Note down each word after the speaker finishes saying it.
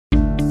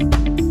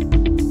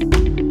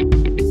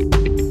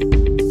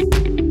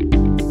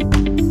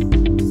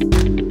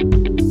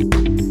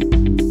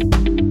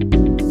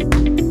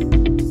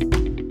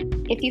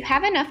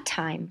have enough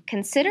time,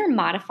 consider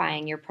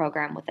modifying your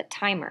program with a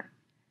timer.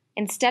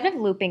 Instead of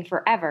looping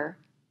forever,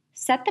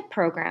 set the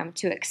program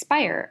to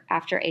expire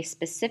after a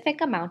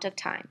specific amount of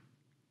time.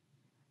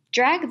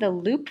 Drag the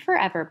Loop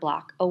Forever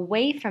block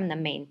away from the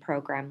main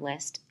program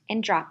list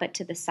and drop it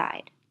to the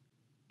side.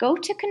 Go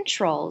to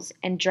Controls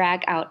and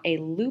drag out a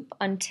Loop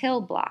Until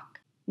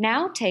block.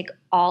 Now take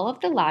all of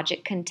the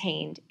logic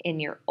contained in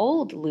your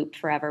old Loop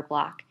Forever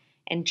block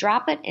and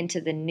drop it into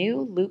the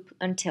new Loop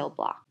Until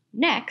block.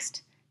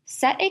 Next,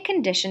 set a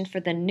condition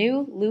for the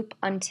new Loop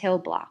Until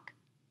block.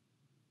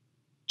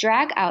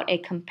 Drag out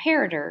a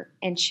comparator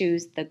and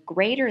choose the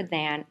greater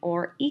than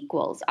or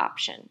equals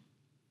option.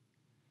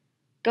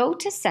 Go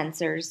to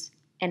Sensors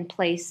and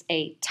place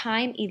a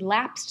time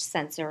elapsed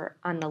sensor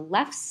on the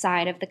left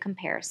side of the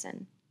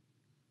comparison.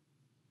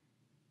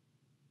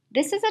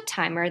 This is a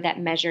timer that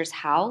measures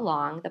how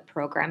long the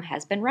program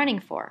has been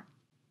running for.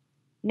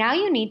 Now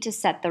you need to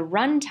set the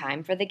run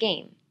time for the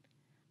game.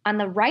 On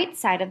the right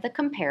side of the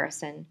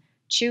comparison,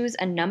 choose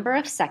a number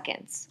of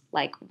seconds,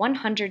 like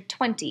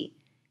 120,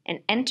 and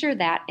enter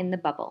that in the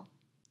bubble.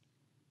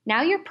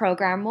 Now your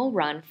program will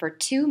run for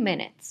 2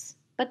 minutes,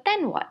 but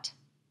then what?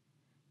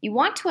 You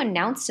want to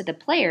announce to the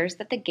players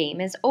that the game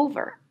is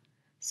over.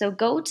 So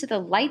go to the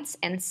Lights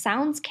and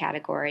Sounds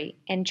category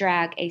and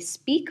drag a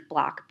Speak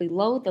block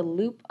below the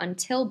Loop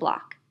Until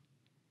block.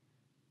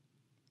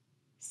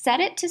 Set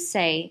it to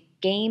say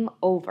Game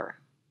Over.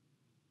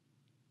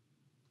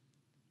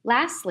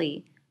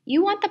 Lastly,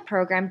 you want the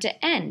program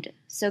to end,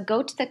 so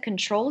go to the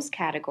Controls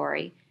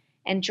category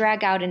and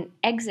drag out an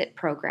Exit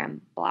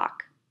Program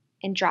block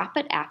and drop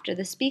it after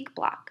the Speak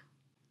block.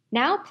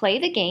 Now play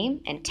the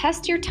game and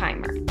test your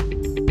timer.